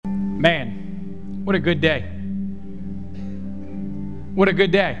Man, what a good day. What a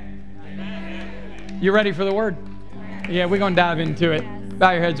good day. You ready for the word? Yeah, we're going to dive into it. Bow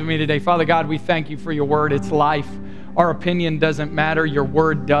your heads with me today. Father God, we thank you for your word. It's life. Our opinion doesn't matter. Your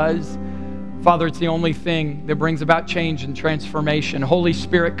word does. Father, it's the only thing that brings about change and transformation. Holy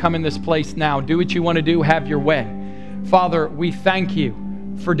Spirit, come in this place now. Do what you want to do. Have your way. Father, we thank you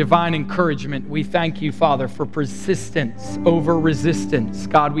for divine encouragement. We thank you, Father, for persistence over resistance.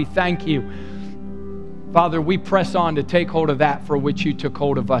 God, we thank you. Father, we press on to take hold of that for which you took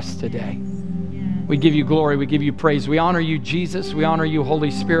hold of us today. We give you glory. We give you praise. We honor you, Jesus. We honor you, Holy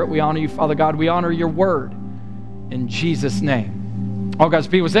Spirit. We honor you, Father God. We honor your word in Jesus' name. All God's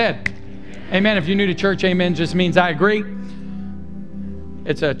people said, amen. If you're new to church, amen just means I agree.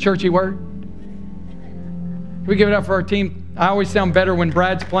 It's a churchy word. Can we give it up for our team? I always sound better when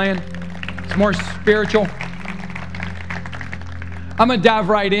Brad's playing. It's more spiritual. I'm going to dive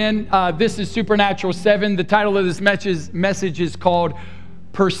right in. This is Supernatural 7. The title of this message is called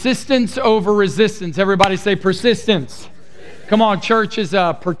Persistence Over Resistance. Everybody say persistence. Come on, church is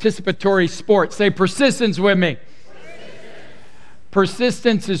a participatory sport. Say persistence with me.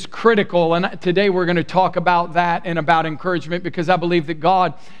 Persistence is critical, and today we're going to talk about that and about encouragement because I believe that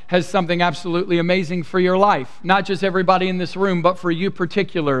God has something absolutely amazing for your life. Not just everybody in this room, but for you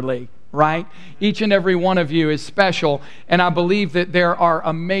particularly, right? Each and every one of you is special, and I believe that there are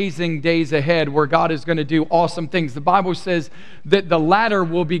amazing days ahead where God is going to do awesome things. The Bible says that the latter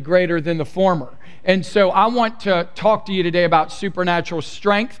will be greater than the former. And so I want to talk to you today about supernatural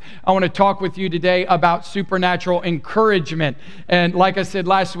strength. I want to talk with you today about supernatural encouragement. And like I said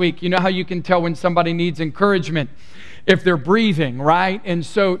last week, you know how you can tell when somebody needs encouragement? If they're breathing, right? And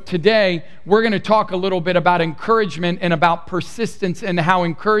so today we're going to talk a little bit about encouragement and about persistence and how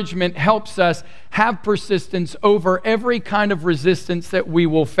encouragement helps us have persistence over every kind of resistance that we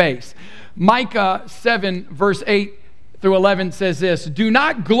will face. Micah 7 verse 8 through 11 says this, "Do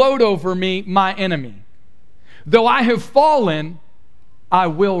not gloat over me, my enemy. Though I have fallen, I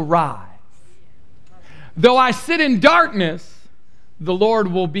will rise. Though I sit in darkness, the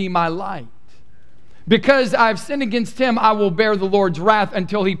Lord will be my light. Because I've sinned against him, I will bear the Lord's wrath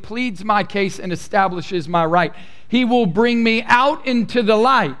until he pleads my case and establishes my right. He will bring me out into the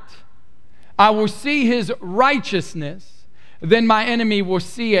light. I will see his righteousness. Then my enemy will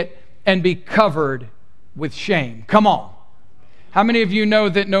see it and be covered with shame." Come on. How many of you know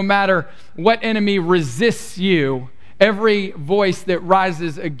that no matter what enemy resists you, every voice that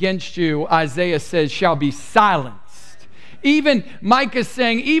rises against you, Isaiah says, shall be silenced? Even Micah is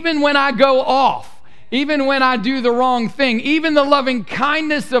saying, even when I go off, even when I do the wrong thing, even the loving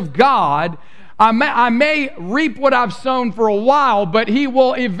kindness of God, I may reap what I've sown for a while, but he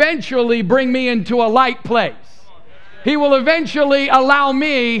will eventually bring me into a light place. He will eventually allow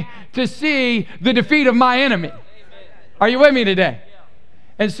me to see the defeat of my enemy. Are you with me today?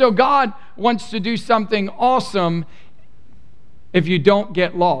 And so God wants to do something awesome if you don't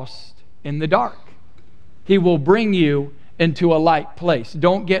get lost in the dark. He will bring you into a light place.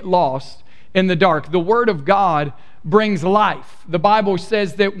 Don't get lost in the dark. The Word of God brings life. The Bible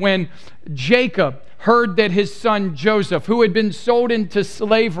says that when Jacob heard that his son Joseph, who had been sold into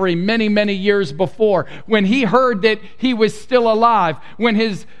slavery many, many years before, when he heard that he was still alive, when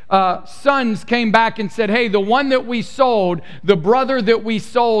his sons came back and said, "Hey, the one that we sold, the brother that we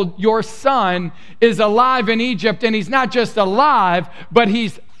sold, your son is alive in Egypt, and he's not just alive, but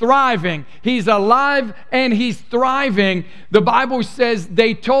he's thriving. He's alive and he's thriving." The Bible says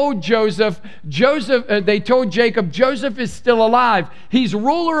they told Jacob, Joseph is still alive. He's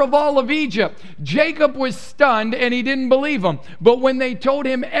ruler of all of Egypt. Jacob was stunned and he didn't believe them. But when they told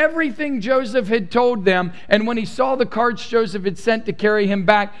him everything Joseph had told them, and when he saw the carts Joseph had sent to carry him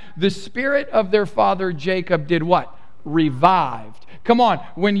back, the spirit of their father Jacob did what? Revived. Come on,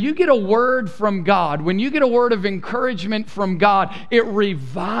 when you get a word from God, when you get a word of encouragement from God, it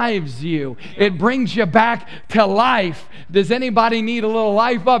revives you. It brings you back to life. Does anybody need a little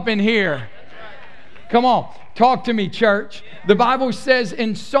life up in here? Come on, talk to me, church. The Bible says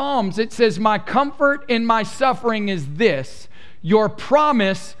in Psalms, it says, "My comfort in my suffering is this, your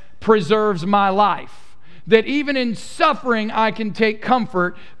promise preserves my life." That even in suffering, I can take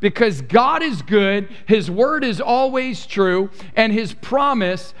comfort because God is good, his word is always true, and his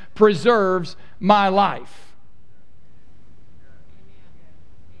promise preserves my life.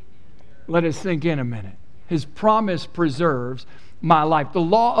 Let it sink in a minute. His promise preserves my life. The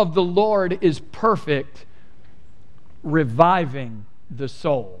law of the Lord is perfect, reviving the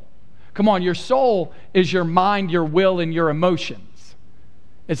soul. Come on, your soul is your mind, your will, and your emotions.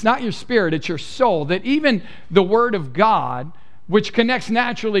 It's not your spirit, it's your soul. That even the Word of God which connects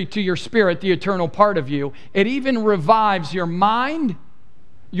naturally to your spirit, the eternal part of you. It even revives your mind,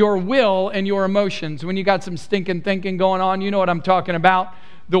 your will, and your emotions. When you got some stinking thinking going on, you know what I'm talking about.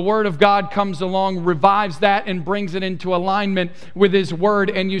 The Word of God comes along, revives that, and brings it into alignment with His Word,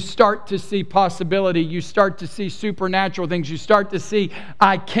 and you start to see possibility. You start to see supernatural things. You start to see,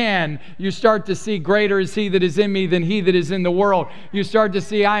 I can. You start to see, greater is He that is in me than he that is in the world. You start to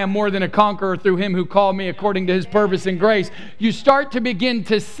see, I am more than a conqueror through Him who called me according to His purpose and grace. You start to begin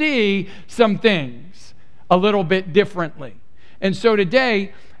to see some things a little bit differently. And so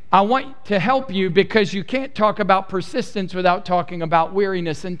today, I want to help you, because you can't talk about persistence without talking about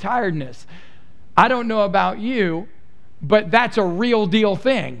weariness and tiredness. I don't know about you, but that's a real deal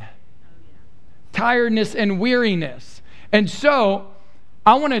thing. Tiredness and weariness. And so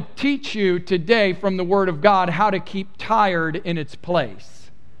I want to teach you today from the Word of God how to keep tired in its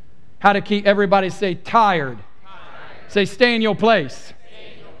place. How to keep, everybody say tired. Say stay in your place.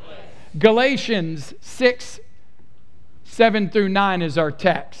 Galatians 6:7-9 is our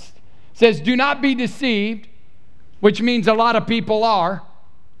text. It says, do not be deceived, which means a lot of people are.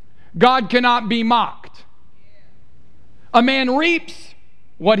 God cannot be mocked. A man reaps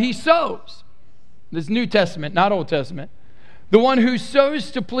what he sows. This is New Testament, not Old Testament. The one who sows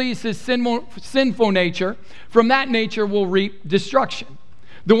to please his sinful nature, from that nature will reap destruction.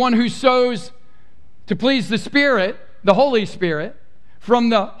 The one who sows to please the Spirit, the Holy Spirit, from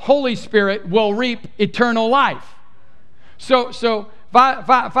the Holy Spirit will reap eternal life. So if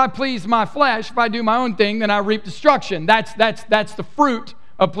I please my flesh, if I do my own thing, then I reap destruction. That's the fruit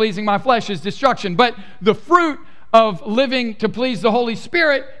of pleasing my flesh is destruction. But the fruit of living to please the Holy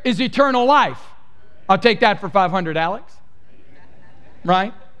Spirit is eternal life. I'll take that for 500, Alex.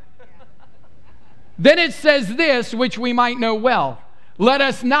 Right? Then it says this, which we might know well. Let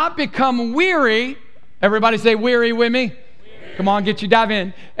us not become weary. Everybody say weary with me. Weary. Come on, get you dive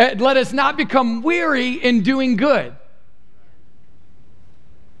in. Let us not become weary in doing good.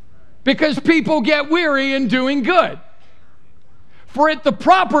 Because people get weary in doing good. For at the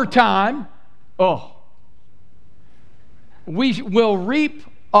proper time, we will reap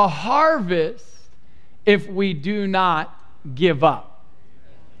a harvest if we do not give up.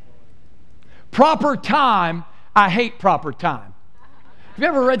 Proper time, I hate proper time. Have you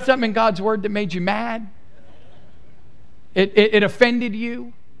ever read something in God's Word that made you mad? It offended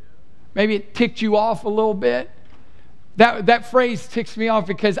you? Maybe it ticked you off a little bit? That phrase ticks me off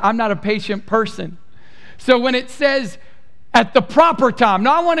because I'm not a patient person. So when it says at the proper time,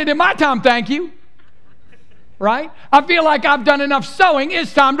 no, I want it in my time, thank you. Right? I feel like I've done enough sowing,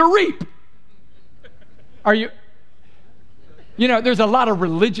 it's time to reap. You know, there's a lot of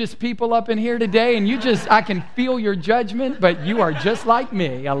religious people up in here today, and I can feel your judgment, but you are just like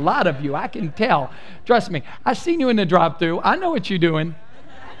me. A lot of you, I can tell. Trust me, I've seen you in the drive-thru. I know what you're doing.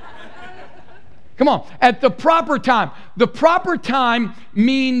 Come on, at the proper time. The proper time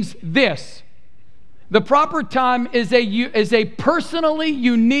means this. The proper time is a personally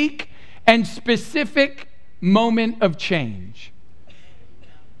unique and specific moment of change.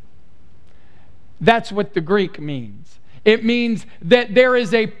 That's what the Greek means. It means that there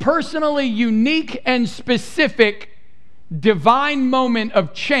is a personally unique and specific divine moment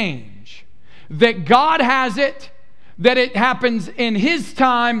of change. That God has it, that it happens in His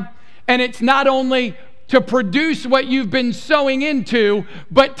time, and it's not only to produce what you've been sowing into,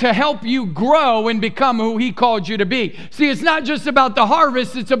 but to help you grow and become who He called you to be. See, it's not just about the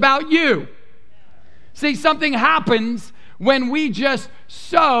harvest, it's about you. See, something happens when we just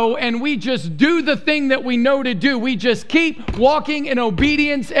sow and we just do the thing that we know to do. We just keep walking in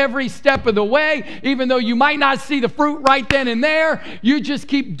obedience every step of the way, even though you might not see the fruit right then and there. You just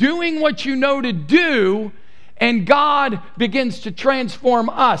keep doing what you know to do, and God begins to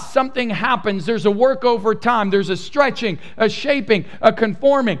transform us. Something happens. There's a work over time. There's a stretching, a shaping, a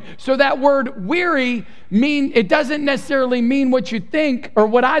conforming. So that word weary, it doesn't necessarily mean what you think or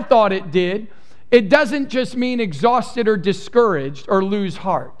what I thought it did. It doesn't just mean exhausted or discouraged or lose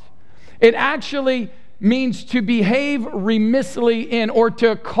heart. It actually means to behave remissly in, or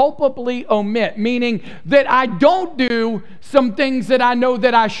to culpably omit, meaning that I don't do some things that I know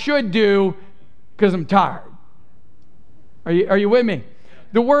that I should do because I'm tired. Are you with me?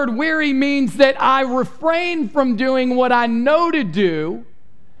 The word weary means that I refrain from doing what I know to do,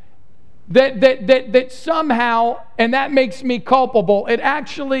 that somehow, and that makes me culpable. It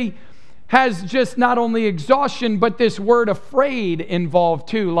actually has just not only exhaustion, but this word afraid involved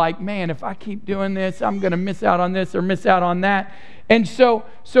too. Like, man, if I keep doing this, I'm going to miss out on this or miss out on that. And so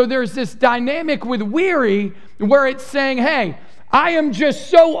there's this dynamic with weary where it's saying, hey, I am just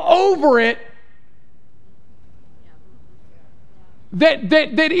so over it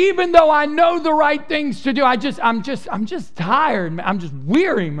That even though I know the right things to do, I'm just tired, man. I'm just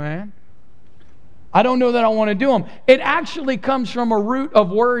weary, man. I don't know that I want to do them. It actually comes from a root of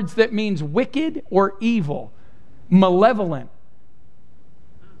words that means wicked or evil, malevolent,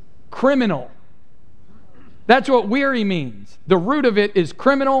 criminal. That's what weary means. The root of it is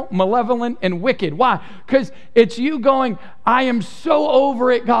criminal, malevolent, and wicked. Why? Because it's you going, I am so over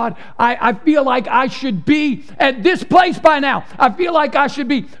it, God. I feel like I should be at this place by now. I feel like I should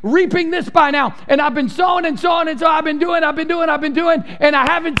be reaping this by now. And I've been sowing and sowing and so I've been doing, and I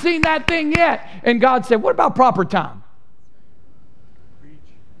haven't seen that thing yet. And God said, what about proper time?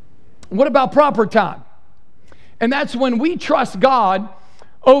 What about proper time? And that's when we trust God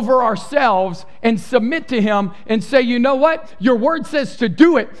over ourselves and submit to Him and say, you know what? Your word says to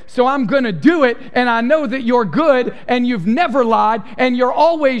do it, so I'm going to do it. And I know that you're good and you've never lied and you're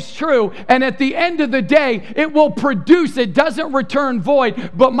always true. And at the end of the day, it will produce. It doesn't return void,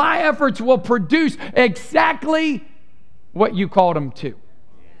 but my efforts will produce exactly what you called them to.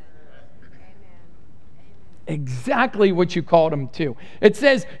 Exactly what you called them to. It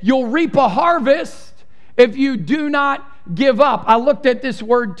says you'll reap a harvest if you do not give up. I looked at this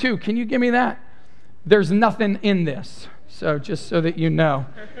word too. Can you give me that? There's nothing in this. So just so that you know.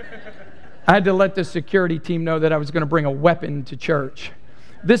 I had to let the security team know that I was going to bring a weapon to church.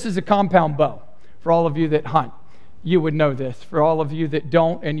 This is a compound bow. For all of you that hunt, you would know this. For all of you that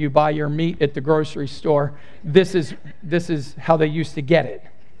don't and you buy your meat at the grocery store, this is how they used to get it.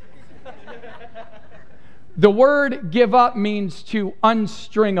 The word give up means to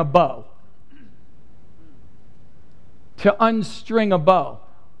unstring a bow. To unstring a bow.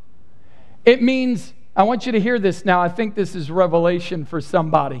 It means, I want you to hear this now. I think this is revelation for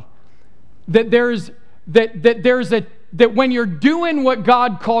somebody. That when you're doing what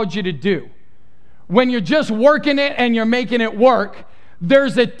God called you to do, when you're just working it and you're making it work,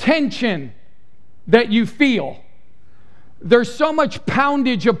 there's a tension that you feel. There's so much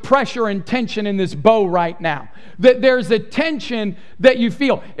poundage of pressure and tension in this bow right now that there's a tension that you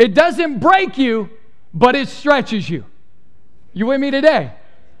feel. It doesn't break you, but it stretches you. You with me today?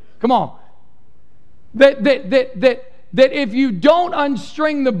 Come on. That if you don't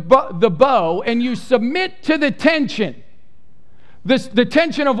unstring the bow and you submit to the tension, the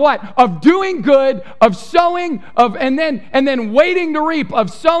tension of what? Of doing good, of sowing, and then waiting to reap,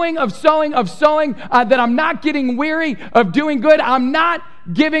 of sowing, that I'm not getting weary of doing good. I'm not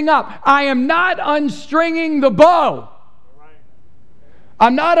giving up. I am not unstringing the bow.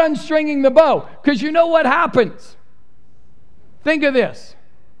 I'm not unstringing the bow. Because you know what happens? Think of this.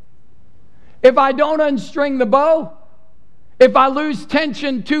 If I don't unstring the bow, if I lose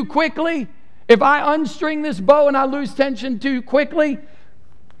tension too quickly, if I unstring this bow and I lose tension too quickly,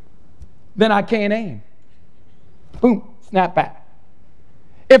 then I can't aim. Boom, snap back.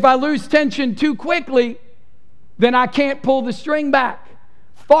 If I lose tension too quickly, then I can't pull the string back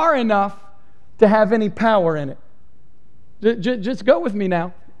far enough to have any power in it. Just go with me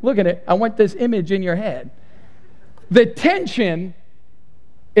now. Look at it. I want this image in your head. The tension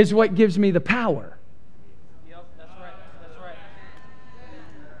is what gives me the power. Yep, that's right.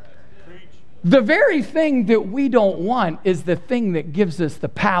 The very thing that we don't want is the thing that gives us the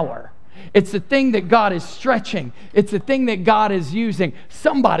power. It's the thing that God is stretching. It's the thing that God is using.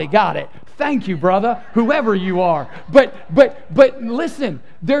 Somebody got it. Thank you, brother, whoever you are. But listen,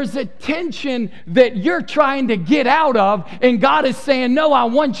 there's a tension that you're trying to get out of, and God is saying, no, I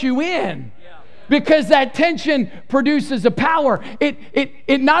want you in. Because that tension produces a power.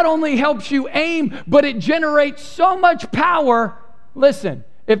 It not only helps you aim, but it generates so much power. Listen,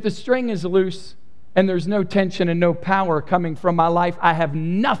 if the string is loose and there's no tension and no power coming from my life, I have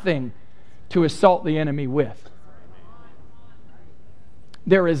nothing to assault the enemy with.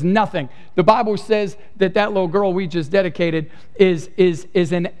 There is nothing. The Bible says that little girl we just dedicated is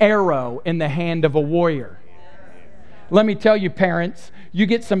an arrow in the hand of a warrior. Let me tell you, parents, you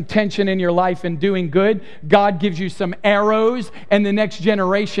get some tension in your life in doing good, God gives you some arrows, and the next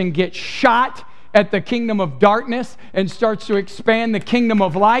generation gets shot at the kingdom of darkness and starts to expand the kingdom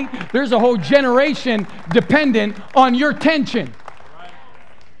of light. There's a whole generation dependent on your tension.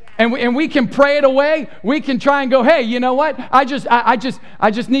 And we can pray it away. We can try and go, hey, you know what? I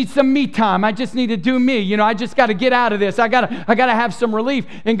just need some me time. I just need to do me. You know, I just got to get out of this. I got to have some relief.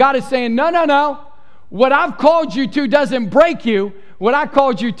 And God is saying, no. What I've called you to doesn't break you. What I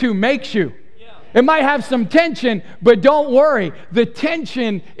called you to makes you. It might have some tension, but don't worry. The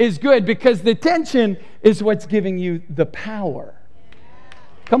tension is good because the tension is what's giving you the power.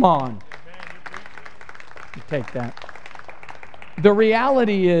 Come on. You take that. The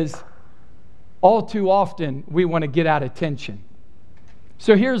reality is, all too often, we want to get out of tension.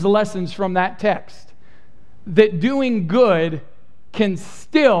 So here's the lessons from that text. That doing good can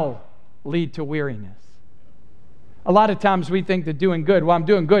still lead to weariness. A lot of times we think that doing good, well, I'm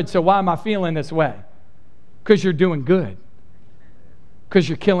doing good, so why am I feeling this way? Because you're doing good. Because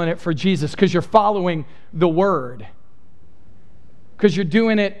you're killing it for Jesus. Because you're following the Word. Because you're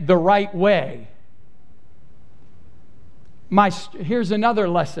doing it the right way. Here's another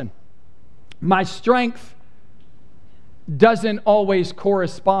lesson. My strength doesn't always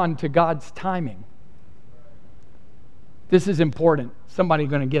correspond to God's timing. This is important. Somebody's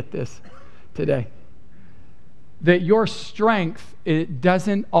going to get this today. That your strength, it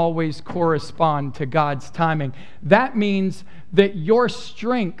doesn't always correspond to God's timing. That means that your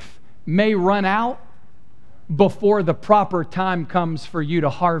strength may run out before the proper time comes for you to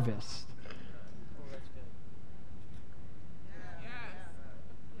harvest.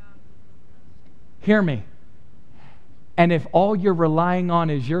 Hear me. And if all you're relying on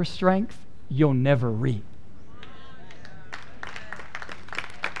is your strength, you'll never reap.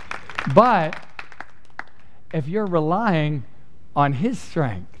 But if you're relying on His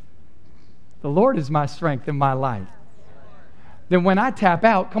strength, the Lord is my strength in my life, then when I tap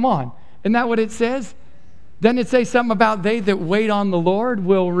out, come on, isn't that what it says? Doesn't it say something about they that wait on the Lord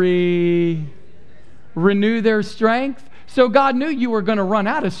will renew their strength? So God knew you were going to run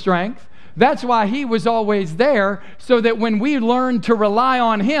out of strength. That's why He was always there, so that when we learn to rely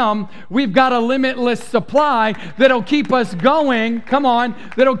on Him, we've got a limitless supply that'll keep us going, come on,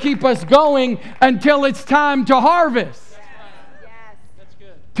 that'll keep us going until it's time to harvest. Yes. That's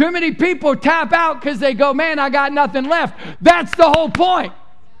good. Too many people tap out because they go, man, I got nothing left. That's the whole point.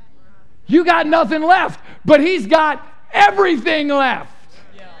 You got nothing left, but He's got everything left.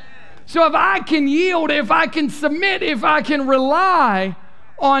 So if I can yield, if I can submit, if I can rely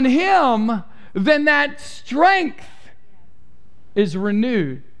on Him, then that strength is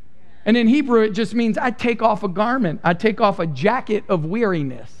renewed. And in Hebrew, it just means I take off a garment. I take off a jacket of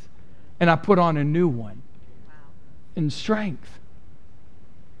weariness and I put on a new one in strength.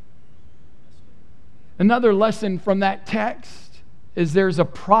 Another lesson from that text is there's a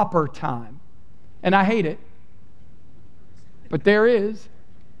proper time. And I hate it, but there is.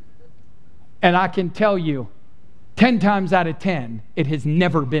 And I can tell you, 10 times out of 10, it has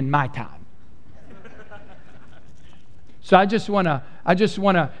never been my time. So I just want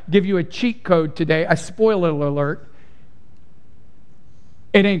to give you a cheat code today, a spoiler alert.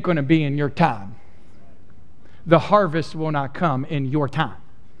 It ain't going to be in your time. The harvest will not come in your time.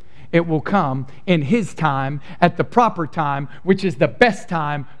 It will come in His time, at the proper time, which is the best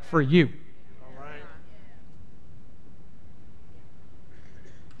time for you. All right.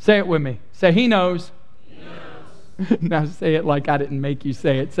 Say it with me. Say, He knows. Now say it like I didn't make you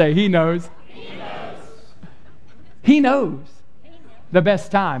say it. Say, He knows. He knows. He knows the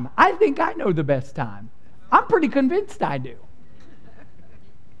best time. I think I know the best time. I'm pretty convinced I do.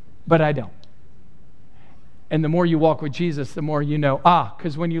 But I don't. And the more you walk with Jesus, the more you know,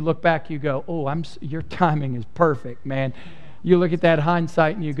 because when you look back, you go, your timing is perfect, man. You look at that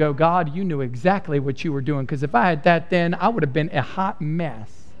hindsight and you go, God, you knew exactly what you were doing. Because if I had that then, I would have been a hot mess.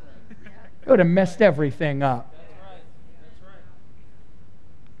 It would have messed everything up.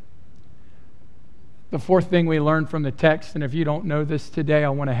 The fourth thing we learned from the text, and if you don't know this today, I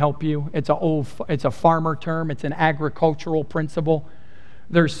want to help you. It's a farmer term. It's an agricultural principle.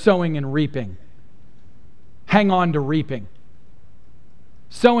 There's sowing and reaping. Hang on to reaping.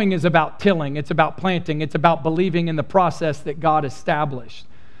 Sowing is about tilling. It's about planting. It's about believing in the process that God established.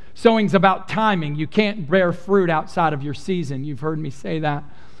 Sowing's about timing. You can't bear fruit outside of your season. You've heard me say that.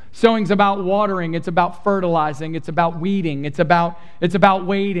 Sowing's about watering. It's about fertilizing. It's about weeding. It's about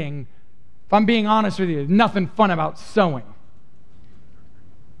waiting. If I'm being honest with you, there's nothing fun about sowing.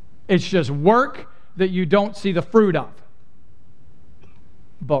 It's just work that you don't see the fruit of.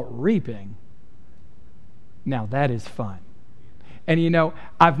 But reaping, now that is fun. And you know,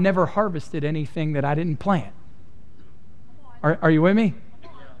 I've never harvested anything that I didn't plant. Are you with me?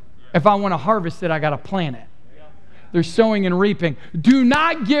 If I want to harvest it, I got to plant it. There's sowing and reaping. Do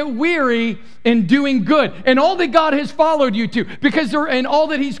not get weary in doing good and all that God has followed you to, and all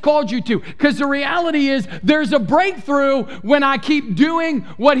that He's called you to. Because the reality is there's a breakthrough when I keep doing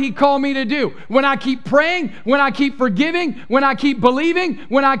what He called me to do. When I keep praying, when I keep forgiving, when I keep believing,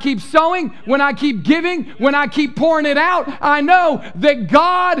 when I keep sowing, when I keep giving, when I keep pouring it out, I know that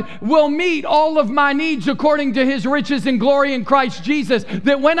God will meet all of my needs according to His riches and glory in Christ Jesus.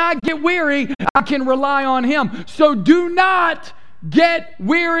 That when I get weary, I can rely on Him. So do not get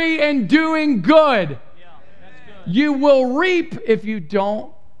weary in doing good. Yeah, that's good. You will reap if you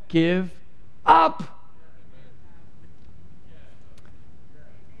don't give up.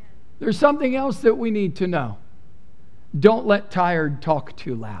 There's something else that we need to know. Don't let tired talk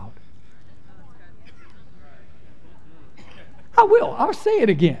too loud. I'll say it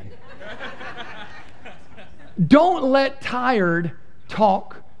again. Don't let tired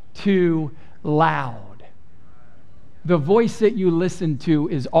talk too loud. The voice that you listen to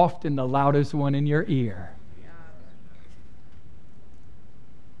is often the loudest one in your ear.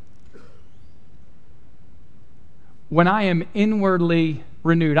 When I am inwardly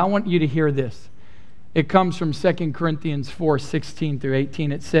renewed, I want you to hear this. It comes from 2 Corinthians 4:16 through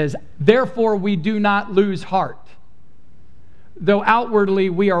 18. It says, "Therefore we do not lose heart. Though outwardly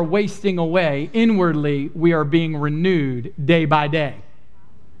we are wasting away, inwardly we are being renewed day by day."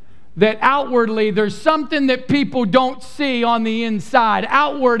 That outwardly there's something that people don't see on the inside.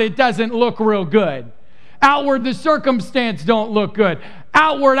 Outward it doesn't look real good. Outward the circumstance don't look good.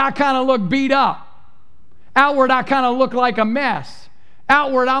 Outward I kind of look beat up. Outward I kind of look like a mess.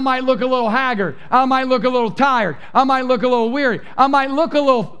 Outward I might look a little haggard. I might look a little tired. I might look a little weary. I might look a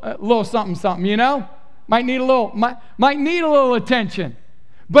little something, you know? Might need a little attention.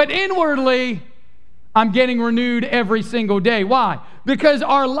 But inwardly, I'm getting renewed every single day. Why? Because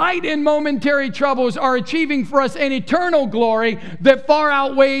our light and momentary troubles are achieving for us an eternal glory that far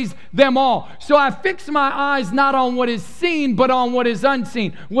outweighs them all. So I fix my eyes not on what is seen, but on what is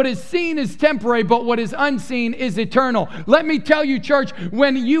unseen. What is seen is temporary, but what is unseen is eternal. Let me tell you, church,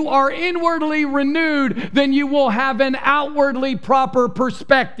 when you are inwardly renewed, then you will have an outwardly proper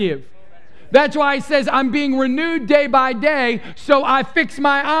perspective. That's why he says, I'm being renewed day by day, so I fix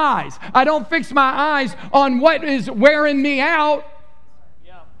my eyes. I don't fix my eyes on what is wearing me out.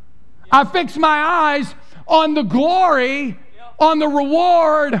 I fix my eyes on the glory, on the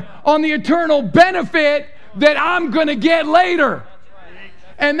reward, on the eternal benefit that I'm going to get later.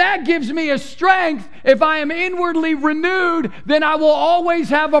 And that gives me a strength. If I am inwardly renewed, then I will always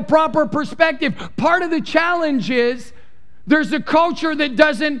have a proper perspective. Part of the challenge is, there's a culture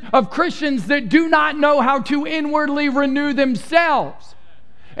of Christians that do not know how to inwardly renew themselves.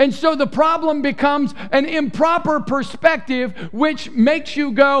 And so the problem becomes an improper perspective, which makes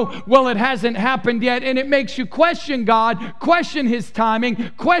you go, well, it hasn't happened yet. And it makes you question God, question His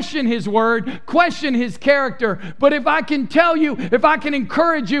timing, question His word, question His character. But if I can tell you, if I can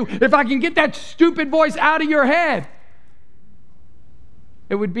encourage you, if I can get that stupid voice out of your head,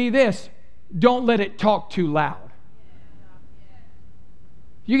 it would be this: don't let it talk too loud.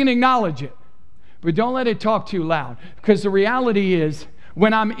 You can acknowledge it, but don't let it talk too loud. Because the reality is,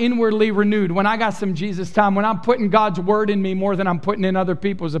 when I'm inwardly renewed, when I got some Jesus time, when I'm putting God's word in me more than I'm putting in other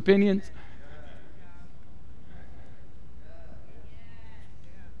people's opinions,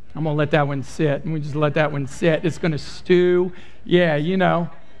 I'm going to let that one sit. And we just let that one sit. It's going to stew. Yeah, you know,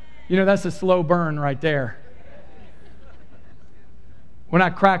 that's a slow burn right there. When I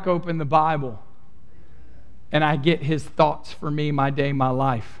crack open the Bible, and I get His thoughts for me, my day, my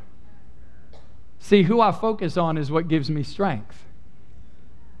life. See, who I focus on is what gives me strength.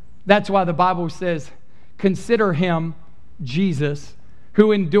 That's why the Bible says, consider Him, Jesus,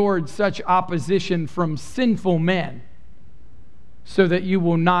 who endured such opposition from sinful men, so that you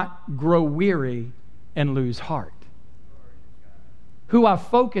will not grow weary and lose heart. Who I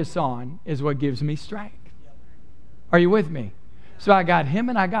focus on is what gives me strength. Are you with me? So I got Him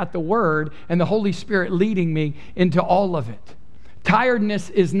and I got the Word and the Holy Spirit leading me into all of it. Tiredness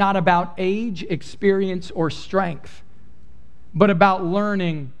is not about age, experience, or strength, but about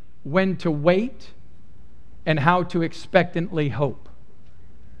learning when to wait and how to expectantly hope.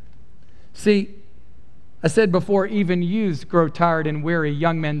 See, I said before, even youths grow tired and weary.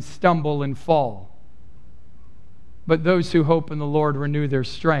 Young men stumble and fall. But those who hope in the Lord renew their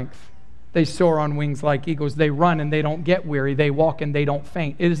strength. They soar on wings like eagles. They run and they don't get weary. They walk and they don't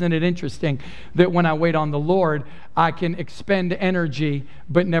faint. Isn't it interesting that when I wait on the Lord, I can expend energy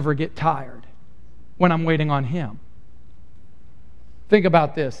but never get tired when I'm waiting on Him? Think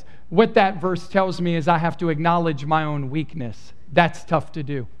about this. What that verse tells me is I have to acknowledge my own weakness. That's tough to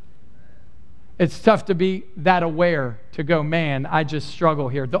do. It's tough to be that aware, to go, man, I just struggle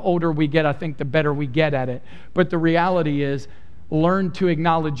here. The older we get, I think the better we get at it. But the reality is, learn to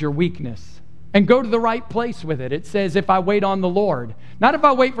acknowledge your weakness and go to the right place with it. It says, if I wait on the Lord, not if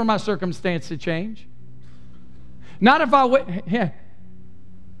I wait for my circumstance to change. Not if I wait. Yeah.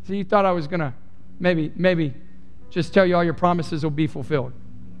 So you thought I was going to maybe just tell you all your promises will be fulfilled.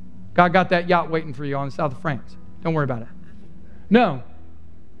 God got that yacht waiting for you on the south of France. Don't worry about it. No.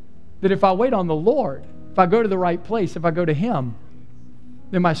 That if I wait on the Lord, if I go to the right place, if I go to Him,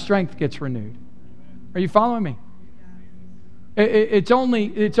 then my strength gets renewed. Are you following me? It's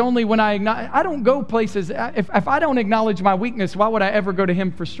only when I don't go places. If I don't acknowledge my weakness, why would I ever go to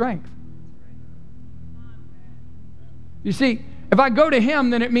Him for strength? You see, if I go to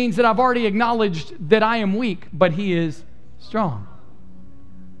Him, then it means that I've already acknowledged that I am weak, but He is strong.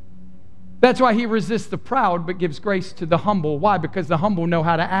 That's why He resists the proud, but gives grace to the humble. Why? Because the humble know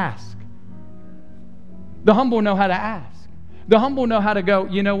how to ask. The humble know how to ask. The humble know how to go,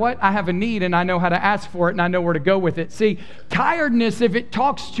 you know what? I have a need and I know how to ask for it and I know where to go with it. See, tiredness, if it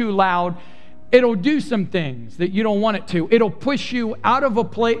talks too loud, it'll do some things that you don't want it to. It'll push you out of a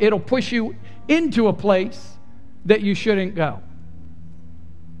place. It'll push you into a place that you shouldn't go.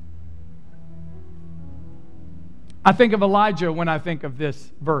 I think of Elijah when I think of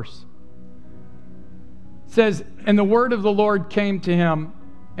this verse. It says, and the word of the Lord came to him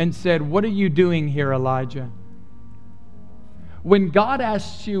and said, what are you doing here, Elijah? When God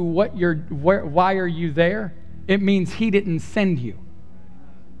asks you why are you there, it means He didn't send you.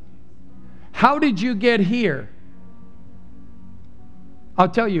 How did you get here? I'll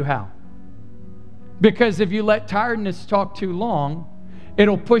tell you how. Because if you let tiredness talk too long,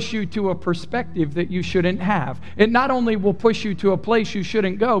 it'll push you to a perspective that you shouldn't have. It not only will push you to a place you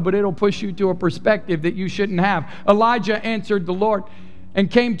shouldn't go, but it'll push you to a perspective that you shouldn't have. Elijah answered the Lord and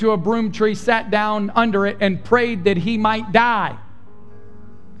came to a broom tree, sat down under it, and prayed that he might die.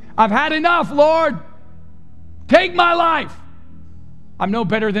 I've had enough, Lord. Take my life. I'm no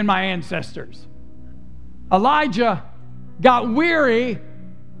better than my ancestors. Elijah got weary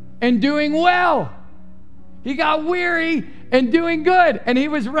in doing well. He got weary in doing good, and he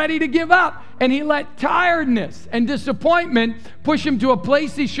was ready to give up. And he let tiredness and disappointment push him to a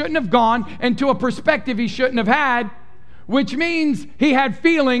place he shouldn't have gone and to a perspective he shouldn't have had, which means he had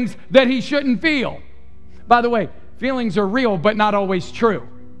feelings that he shouldn't feel. By the way, feelings are real, but not always true.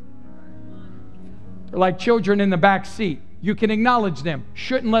 They're like children in the back seat. You can acknowledge them.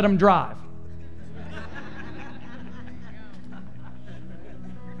 Shouldn't let them drive.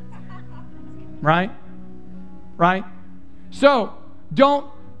 Right? Right? So,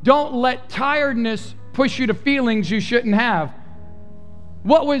 don't let tiredness push you to feelings you shouldn't have.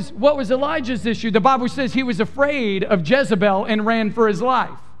 What was Elijah's issue? The Bible says he was afraid of Jezebel and ran for his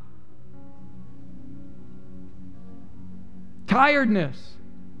life. Tiredness.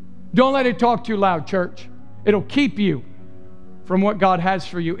 Don't let it talk too loud, church. It'll keep you from what God has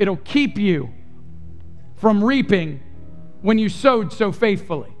for you. It'll keep you from reaping when you sowed so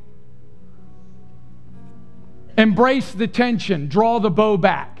faithfully. Embrace the tension. Draw the bow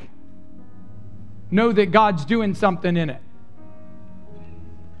back. Know that God's doing something in it.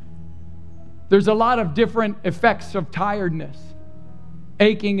 There's a lot of different effects of tiredness,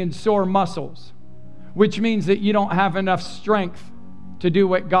 aching and sore muscles, which means that you don't have enough strength to do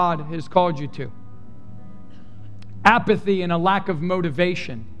what God has called you to. Apathy and a lack of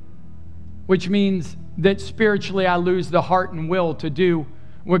motivation, which means that spiritually I lose the heart and will to do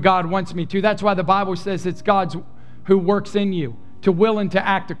what God wants me to. That's why the Bible says it's God's who works in you to will and to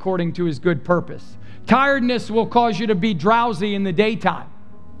act according to His good purpose. Tiredness will cause you to be drowsy in the daytime,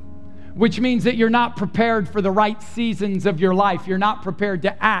 which means that you're not prepared for the right seasons of your life. You're not prepared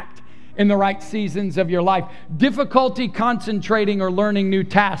to act in the right seasons of your life. Difficulty concentrating or learning new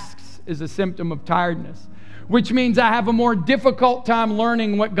tasks is a symptom of tiredness, which means I have a more difficult time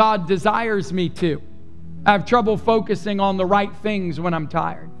learning what God desires me to. I have trouble focusing on the right things when I'm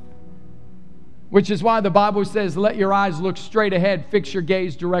tired, which is why the Bible says, let your eyes look straight ahead, fix your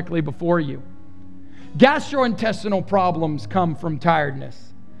gaze directly before you. Gastrointestinal problems come from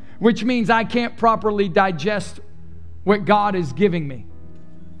tiredness, which means I can't properly digest what God is giving me.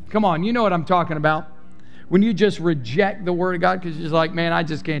 Come on, you know what I'm talking about. When you just reject the Word of God because you're just like, man, I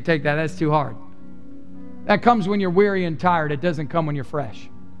just can't take that. That's too hard. That comes when you're weary and tired. It doesn't come when you're fresh.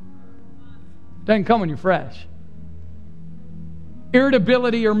 It doesn't come when you're fresh.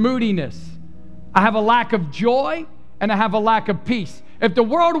 Irritability or moodiness. I have a lack of joy and I have a lack of peace. If the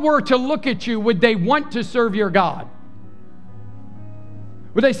world were to look at you, would they want to serve your God?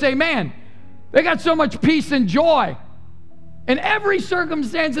 Would they say, man, they got so much peace and joy in every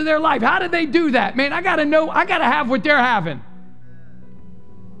circumstance of their life. How did they do that? Man, I got to have what they're having.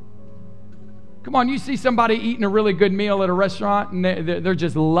 Come on, you see somebody eating a really good meal at a restaurant and they're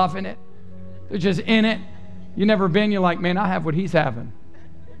just loving it. They're just in it. You never been, you're like, man, I have what he's having.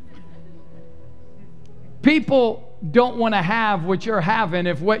 People don't want to have what you're having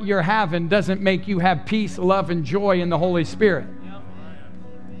if what you're having doesn't make you have peace, love, and joy in the Holy Spirit.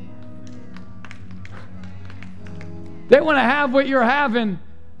 They want to have what you're having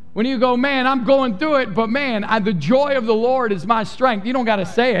when you go, man, I'm going through it, but man, the joy of the Lord is my strength. You don't got to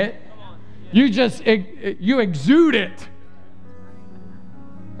say it. You exude it.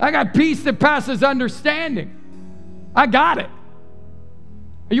 I got peace that passes understanding. I got it.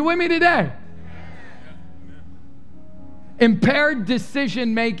 Are you with me today? Impaired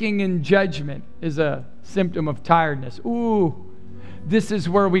decision making and judgment is a symptom of tiredness. Ooh, this is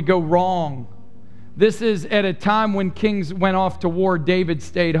where we go wrong. This is at a time when kings went off to war, David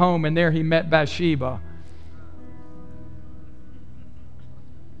stayed home, and there he met Bathsheba.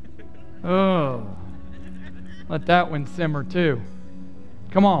 Oh, let that one simmer too.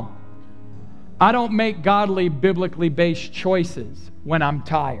 Come on. I don't make godly, biblically based choices when I'm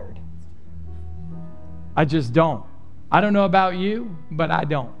tired. I just don't. I don't know about you, but I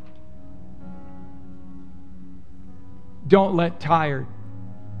don't. Don't let tired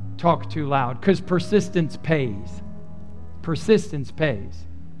talk too loud, because persistence pays. Persistence pays.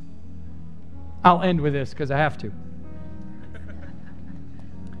 I'll end with this because I have to.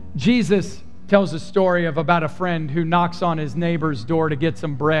 Jesus tells a story of about a friend who knocks on his neighbor's door to get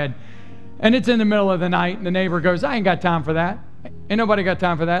some bread. And it's in the middle of the night, and the neighbor goes, I ain't got time for that. Ain't nobody got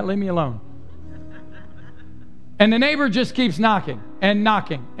time for that. Leave me alone. And the neighbor just keeps knocking and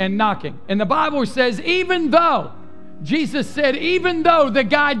knocking and knocking. And the Bible says, even though, Jesus said, even though the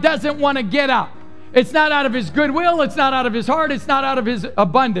guy doesn't want to get up, it's not out of his goodwill, it's not out of his heart, it's not out of his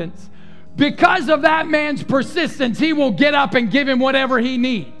abundance. Because of that man's persistence, he will get up and give him whatever he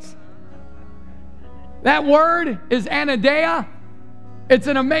needs. That word is anaideia. It's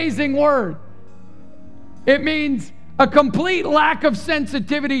an amazing word. It means a complete lack of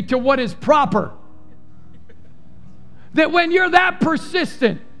sensitivity to what is proper. That when you're that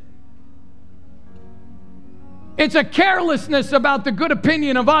persistent, it's a carelessness about the good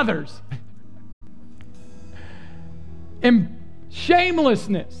opinion of others.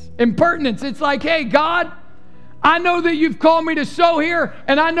 Shamelessness, impertinence. It's like, hey, God, I know that you've called me to sow here,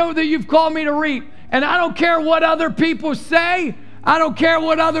 and I know that you've called me to reap. And I don't care what other people say. I don't care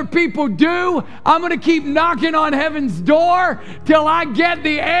what other people do. I'm going to keep knocking on heaven's door till I get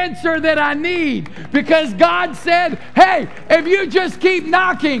the answer that I need. Because God said, hey, if you just keep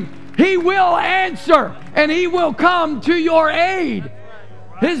knocking, He will answer and He will come to your aid.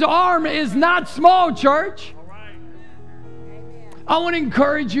 His arm is not small, church. I want to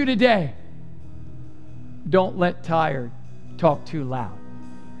encourage you today. Don't let tired talk too loud.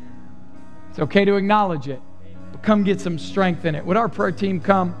 It's okay to acknowledge it, but come get some strength in it. Would our prayer team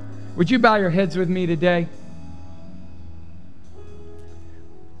come? Would you bow your heads with me today?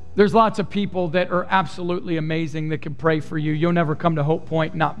 There's lots of people that are absolutely amazing that can pray for you. You'll never come to Hope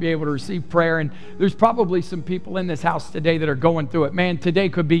Point and not be able to receive prayer. And there's probably some people in this house today that are going through it. Man, today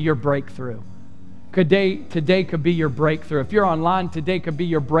could be your breakthrough. Today could be your breakthrough. If you're online, today could be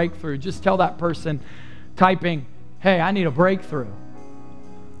your breakthrough. Just tell that person typing, hey, I need a breakthrough.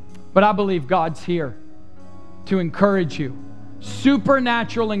 But I believe God's here to encourage you.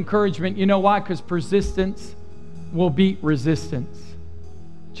 Supernatural encouragement. You know why? Because persistence will beat resistance.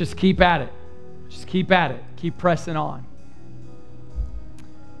 Just keep at it. Just keep at it. Keep pressing on.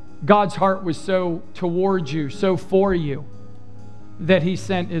 God's heart was so towards you, so for you, that He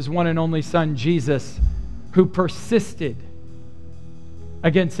sent His one and only Son, Jesus, who persisted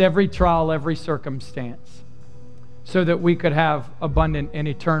against every trial, every circumstance, so that we could have abundant and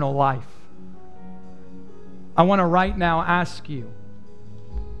eternal life. I want to right now ask you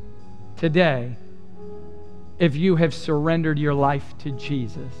today if you have surrendered your life to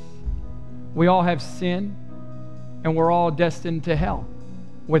Jesus. We all have sin, and we're all destined to hell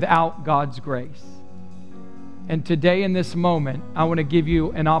without God's grace. And today in this moment, I want to give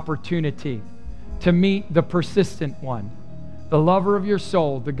you an opportunity to meet the persistent one, the lover of your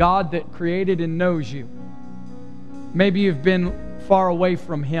soul, the God that created and knows you. Maybe you've been far away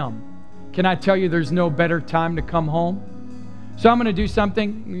from Him. Can I tell you there's no better time to come home? So I'm going to do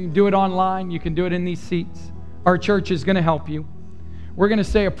something. You can do it online. You can do it in these seats. Our church is going to help you. We're going to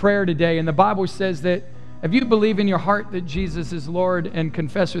say a prayer today, and the Bible says that if you believe in your heart that Jesus is Lord and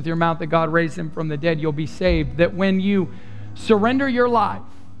confess with your mouth that God raised Him from the dead, you'll be saved. That when you surrender your life,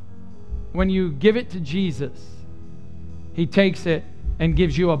 when you give it to Jesus, He takes it and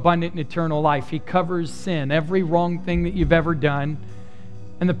gives you abundant and eternal life. He covers sin, every wrong thing that you've ever done.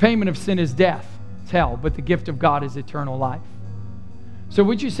 And the payment of sin is death. It's hell. But the gift of God is eternal life. So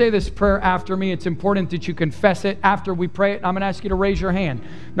would you say this prayer after me? It's important that you confess it after we pray it. I'm going to ask you to raise your hand.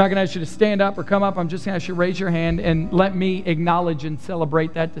 I'm not going to ask you to stand up or come up. I'm just going to ask you to raise your hand and let me acknowledge and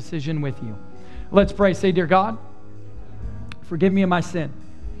celebrate that decision with you. Let's pray. Say, dear God, forgive me of my sin.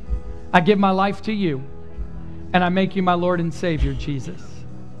 I give my life to you, and I make you my Lord and Savior, Jesus.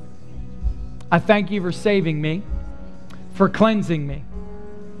 I thank you for saving me, for cleansing me,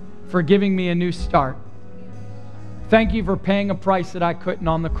 for giving me a new start. Thank you for paying a price that I couldn't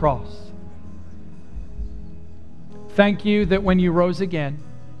on the cross. Thank you that when you rose again,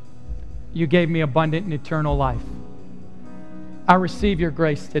 you gave me abundant and eternal life. I receive your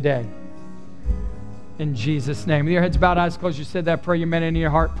grace today. In Jesus' name. With your heads bowed, eyes closed, you said that prayer, you meant it in your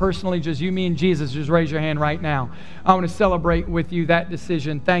heart. Personally, just you, me, and Jesus, just raise your hand right now. I want to celebrate with you that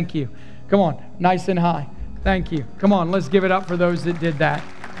decision. Thank you. Come on, nice and high. Thank you. Come on, let's give it up for those that did that.